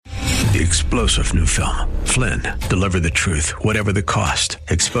the explosive new film, Flynn, deliver the truth, whatever the cost,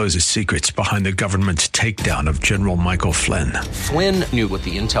 exposes secrets behind the government's takedown of General Michael Flynn. Flynn knew what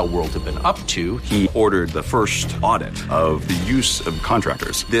the intel world had been up to. He ordered the first audit of the use of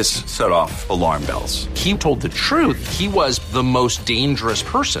contractors. This set off alarm bells. He told the truth. He was the most dangerous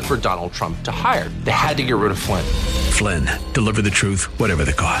person for Donald Trump to hire. They had to get rid of Flynn. Flynn, deliver the truth, whatever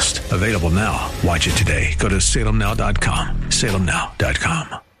the cost. Available now. Watch it today. Go to salemnow.com.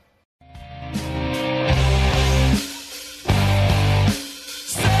 salemnow.com.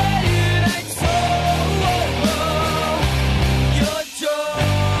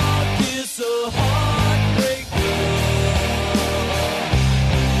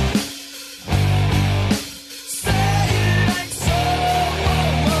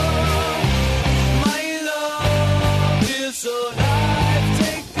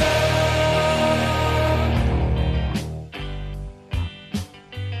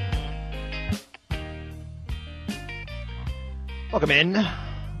 Welcome in.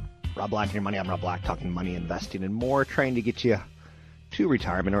 Rob Black and Your Money. I'm Rob Black, talking money, investing, and more, trying to get you to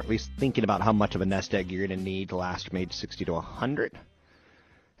retirement, or at least thinking about how much of a nest egg you're going to need to last from age 60 to 100.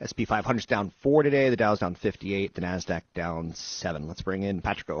 S&P 500's down 4 today. The Dow's down 58. The NASDAQ down 7. Let's bring in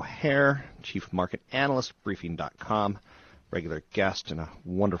Patrick O'Hare, Chief Market Analyst, Briefing.com, regular guest, and a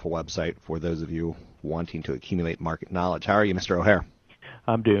wonderful website for those of you wanting to accumulate market knowledge. How are you, Mr. O'Hare?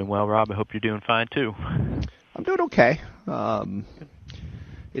 I'm doing well, Rob. I hope you're doing fine, too. I'm doing okay.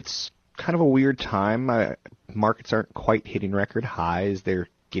 It's kind of a weird time. Markets aren't quite hitting record highs. They're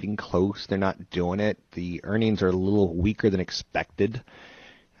getting close. They're not doing it. The earnings are a little weaker than expected,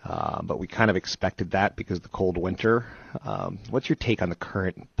 but we kind of expected that because of the cold winter. What's your take on the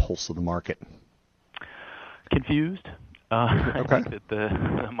current pulse of the market? Confused. Okay. I think that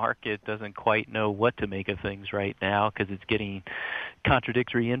the market doesn't quite know what to make of things right now because it's getting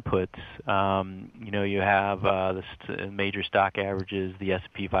contradictory inputs. You have the major stock averages, the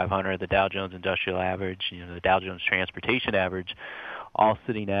S&P 500, the Dow Jones Industrial Average, the Dow Jones Transportation Average, all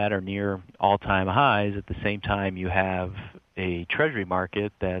sitting at or near all-time highs. At the same time, you have a Treasury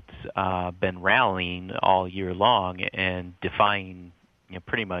market that's been rallying all year long and defying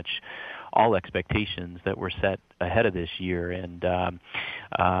pretty much all expectations that were set ahead of this year, and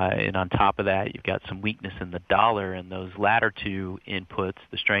on top of that, you've got some weakness in the dollar, and those latter two inputs,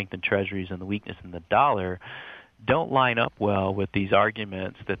 the strength in treasuries and the weakness in the dollar, don't line up well with these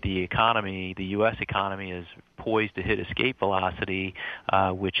arguments that the economy, the U.S. economy, is poised to hit escape velocity,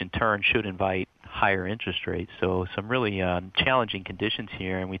 which in turn should invite higher interest rates. So some really challenging conditions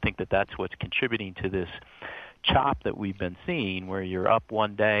here, and we think that that's what's contributing to this chop that we've been seeing, where you're up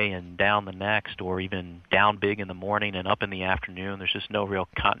one day and down the next, or even down big in the morning and up in the afternoon. There's just no real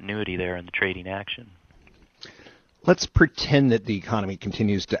continuity there in the trading action. Let's pretend that the economy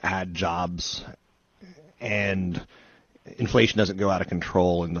continues to add jobs and inflation doesn't go out of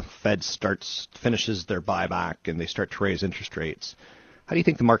control and the Fed finishes their buyback and they start to raise interest rates. How do you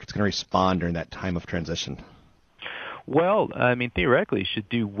think the market's going to respond during that time of transition? Well, I mean, theoretically, it should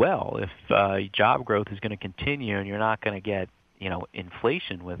do well if job growth is going to continue and you're not going to get,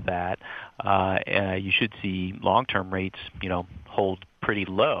 inflation with that. You should see long-term rates, hold pretty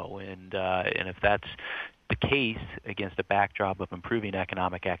low. And if that's the case against a backdrop of improving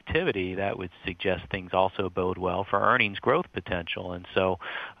economic activity, that would suggest things also bode well for earnings growth potential. And so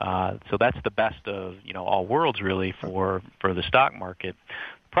that's the best of, all worlds, really, for the stock market.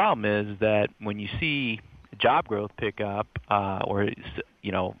 The problem is that when you see job growth pick up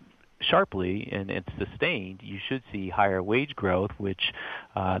sharply and it's sustained, you should see higher wage growth, which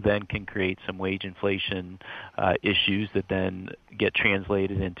then can create some wage inflation issues that then get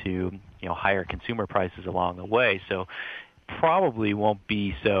translated into higher consumer prices along the way. So probably won't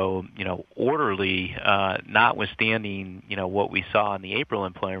be so orderly, notwithstanding what we saw in the April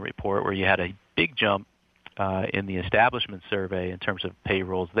employment report, where you had a big jump in the establishment survey in terms of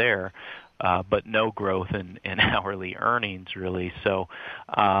payrolls there. But no growth in hourly earnings, really. So,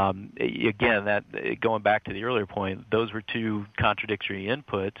 again, that going back to the earlier point, those were two contradictory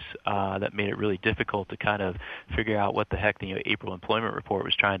inputs that made it really difficult to kind of figure out what the heck the April employment report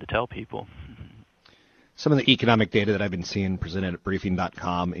was trying to tell people. Some of the economic data that I've been seeing presented at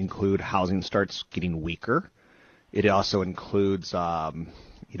Briefing.com include housing starts getting weaker. It also includes, Recology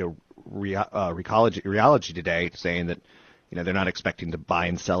today saying that they're not expecting to buy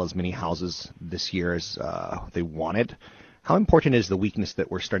and sell as many houses this year as they wanted. How important is the weakness that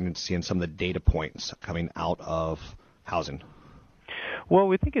we're starting to see in some of the data points coming out of housing? Well,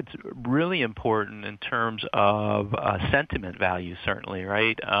 we think it's really important in terms of sentiment value, certainly,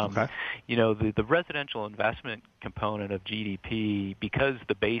 right? Okay. You know, the residential investment component of GDP, because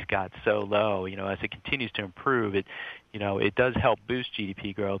the base got so low, you know, as it continues to improve, it does help boost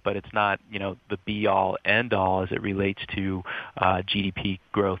GDP growth, but it's not, you know, the be-all, end-all as it relates to GDP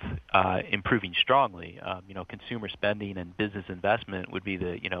growth improving strongly. You know, consumer spending and business investment would be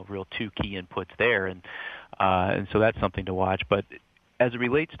the, you know, real two key inputs there, and so that's something to watch. But as it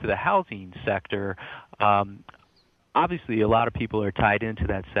relates to the housing sector, obviously a lot of people are tied into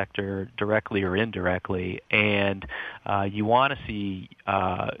that sector directly or indirectly, and you want to see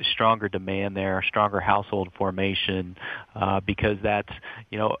stronger demand there, stronger household formation, because that's,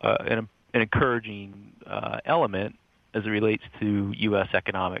 you know, an encouraging element as it relates to U.S.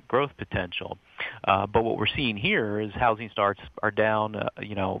 economic growth potential. But what we're seeing here is housing starts are down,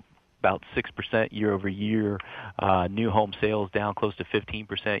 you know, about 6% year over year. New home sales down close to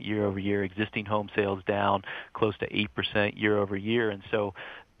 15% year over year. Existing home sales down close to 8% year over year. And so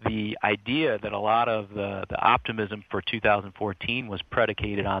the idea that a lot of the optimism for 2014 was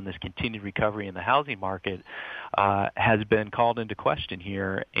predicated on this continued recovery in the housing market has been called into question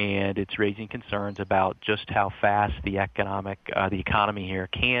here, and it's raising concerns about just how fast the economy here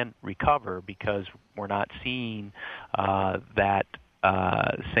can recover, because we're not seeing that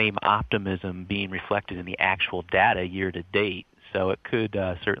same optimism being reflected in the actual data year to date. So it could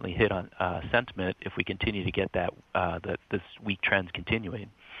certainly hit on sentiment if we continue to get this weak trends continuing.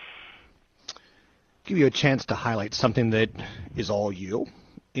 Give you a chance to highlight something that is all you.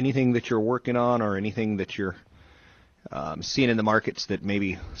 Anything that you're working on, or anything that you're seeing in the markets that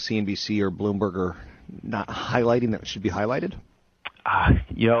maybe CNBC or Bloomberg are not highlighting that should be highlighted?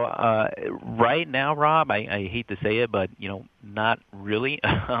 Right now, Rob, I hate to say it, but, you know, not really.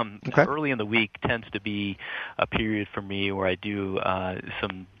 Okay. Early in the week tends to be a period for me where I do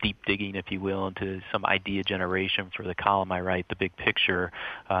some deep digging, if you will, into some idea generation for the column I write, The Big Picture,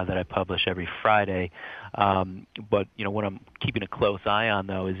 that I publish every Friday. But, you know, what I'm keeping a close eye on,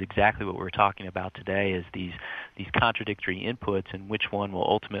 though, is exactly what we're talking about today, is these contradictory inputs, and which one will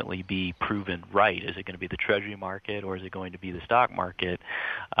ultimately be proven right. Is it going to be the Treasury market, or is it going to be the stock market?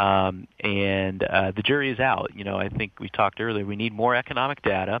 And the jury is out. You know, I think we talked earlier, we need more economic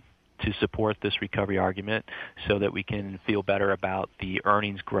data to support this recovery argument so that we can feel better about the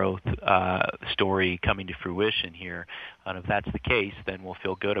earnings growth story coming to fruition here. And if that's the case, then we'll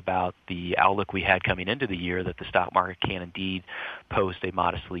feel good about the outlook we had coming into the year, that the stock market can indeed post a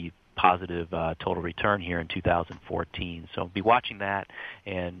modestly positive total return here in 2014. So be watching that,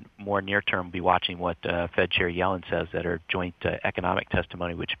 and more near term, be watching what Fed Chair Yellen says at her joint economic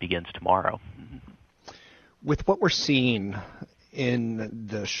testimony, which begins tomorrow. With what we're seeing in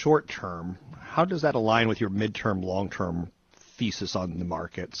the short term, how does that align with your midterm, long-term thesis on the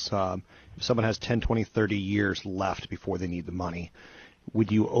markets? If someone has 10, 20, 30 years left before they need the money,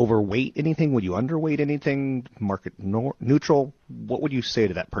 would you overweight anything? Would you underweight anything? Market neutral? What would you say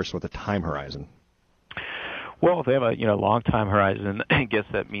to that person with a time horizon? Well, if they have a long time horizon, I guess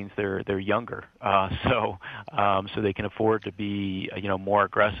that means they're younger, so they can afford to be more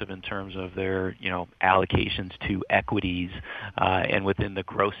aggressive in terms of their allocations to equities and within the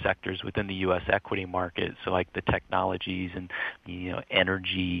growth sectors within the U.S. equity market. So like the technologies and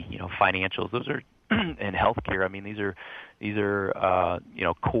energy, financials, those are and healthcare. I mean, these are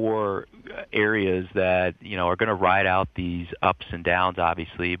core areas that are going to ride out these ups and downs,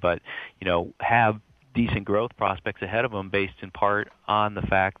 obviously, but have decent growth prospects ahead of them, based in part on the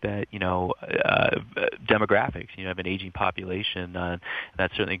fact that demographics. You have an aging population,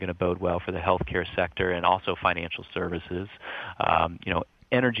 that's certainly going to bode well for the healthcare sector and also financial services.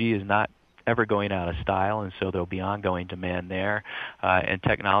 Energy is not ever going out of style, and so there'll be ongoing demand there. And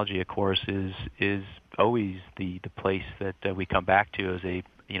technology, of course, is always the place that we come back to as a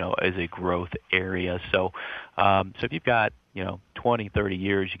growth area. So if you've got 20, 30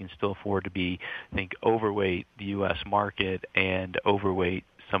 years, you can still afford to be, I think, overweight the U.S. market and overweight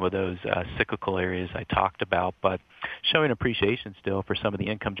some of those cyclical areas I talked about, but showing appreciation still for some of the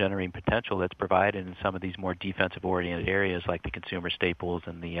income-generating potential that's provided in some of these more defensive-oriented areas like the consumer staples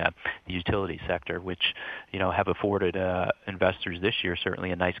and the utility sector, which have afforded investors this year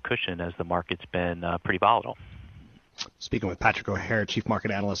certainly a nice cushion as the market's been pretty volatile. Speaking with Patrick O'Hare, Chief Market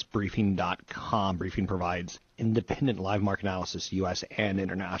Analyst, Briefing.com. Briefing provides independent live market analysis, U.S. and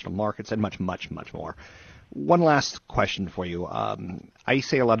international markets, and much, much, much more. One last question for you. I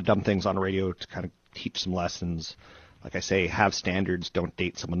say a lot of dumb things on radio to kind of teach some lessons. Like I say, have standards. Don't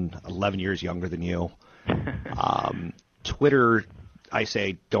date someone 11 years younger than you. Twitter, I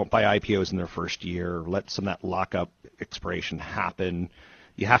say don't buy IPOs in their first year. Let some of that lockup expiration happen.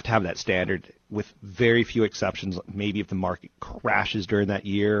 You have to have that standard with very few exceptions. Maybe if the market crashes during that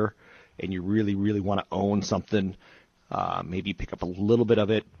year and you really, really want to own something, maybe pick up a little bit of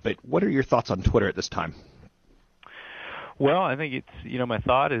it. But what are your thoughts on Twitter at this time? Well, I think it's, my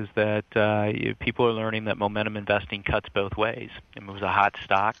thought is that people are learning that momentum investing cuts both ways. It was a hot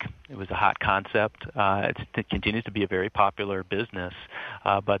stock. It was a hot concept. It continues to be a very popular business,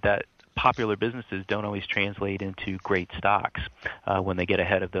 but that popular businesses don't always translate into great stocks when they get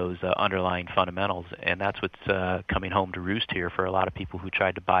ahead of those underlying fundamentals, and that's what's coming home to roost here for a lot of people who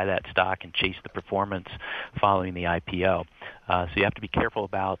tried to buy that stock and chase the performance following the IPO. So you have to be careful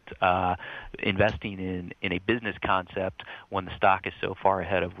about investing in a business concept when the stock is so far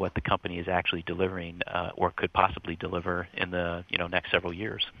ahead of what the company is actually delivering or could possibly deliver in the next several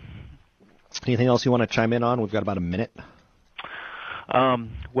years. Anything else you want to chime in on? We've got about a minute.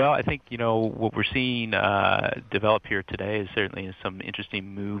 Well, I think, what we're seeing develop here today is certainly some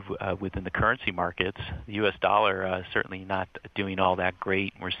interesting move within the currency markets. The U.S. dollar is certainly not doing all that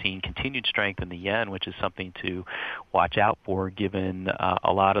great. We're seeing continued strength in the yen, which is something to watch out for given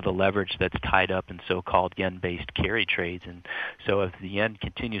a lot of the leverage that's tied up in so-called yen-based carry trades. And so if the yen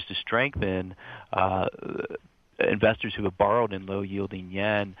continues to strengthen, investors who have borrowed in low-yielding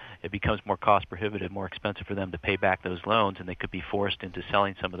yen, it becomes more cost-prohibitive, more expensive for them to pay back those loans, and they could be forced into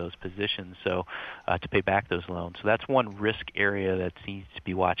selling some of those positions to pay back those loans. So that's one risk area that needs to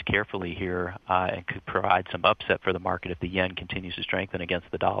be watched carefully here and could provide some upset for the market if the yen continues to strengthen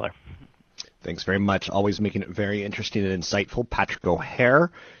against the dollar. Thanks very much. Always making it very interesting and insightful. Patrick O'Hare,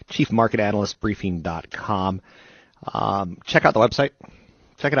 Chief Market Analyst, Briefing.com. Check out the website.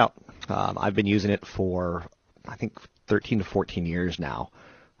 Check it out. I've been using it for I think 13 to 14 years now,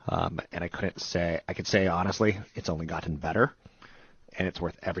 and I could say honestly, it's only gotten better, and it's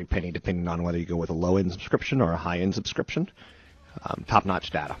worth every penny depending on whether you go with a low-end subscription or a high-end subscription.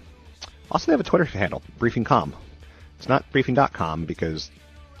 Top-notch data. Also, they have a Twitter handle, Briefing.com. It's not Briefing.com because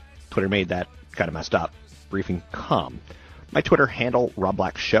Twitter made that kind of messed up. Briefing.com. My Twitter handle, Rob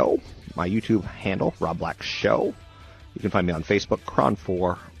Black Show. My YouTube handle, Rob Black Show. You can find me on Facebook,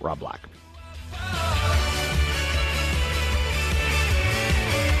 Cron4 Rob Black.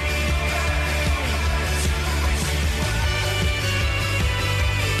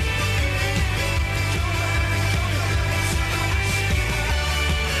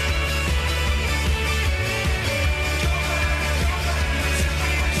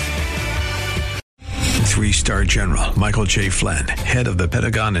 3-star General Michael J. Flynn, head of the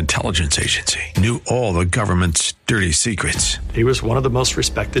Pentagon Intelligence Agency, knew all the government's dirty secrets. He was one of the most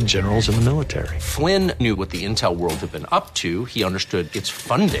respected generals in the military. Flynn knew what the intel world had been up to. He understood its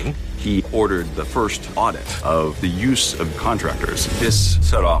funding. He ordered the first audit of the use of contractors. This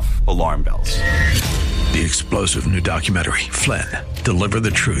set off alarm bells. The explosive new documentary, Flynn, Deliver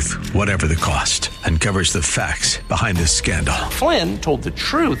the Truth, Whatever the Cost, uncovers the facts behind this scandal. Flynn told the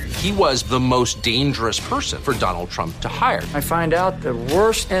truth. He was the most dangerous person for Donald Trump to hire. I find out the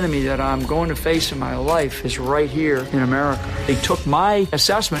worst enemy that I'm going to face in my life is right here in America. They took my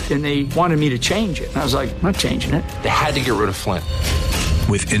assessment and they wanted me to change it. And I was like, I'm not changing it. They had to get rid of Flynn.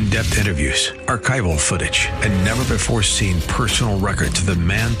 With in-depth interviews, archival footage, and never-before-seen personal records of the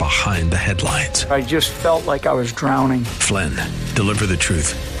man behind the headlines. I just felt like I was drowning. Flynn, Deliver the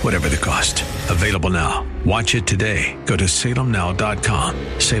Truth, Whatever the Cost. Available now. Watch it today. Go to salemnow.com.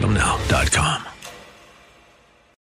 salemnow.com.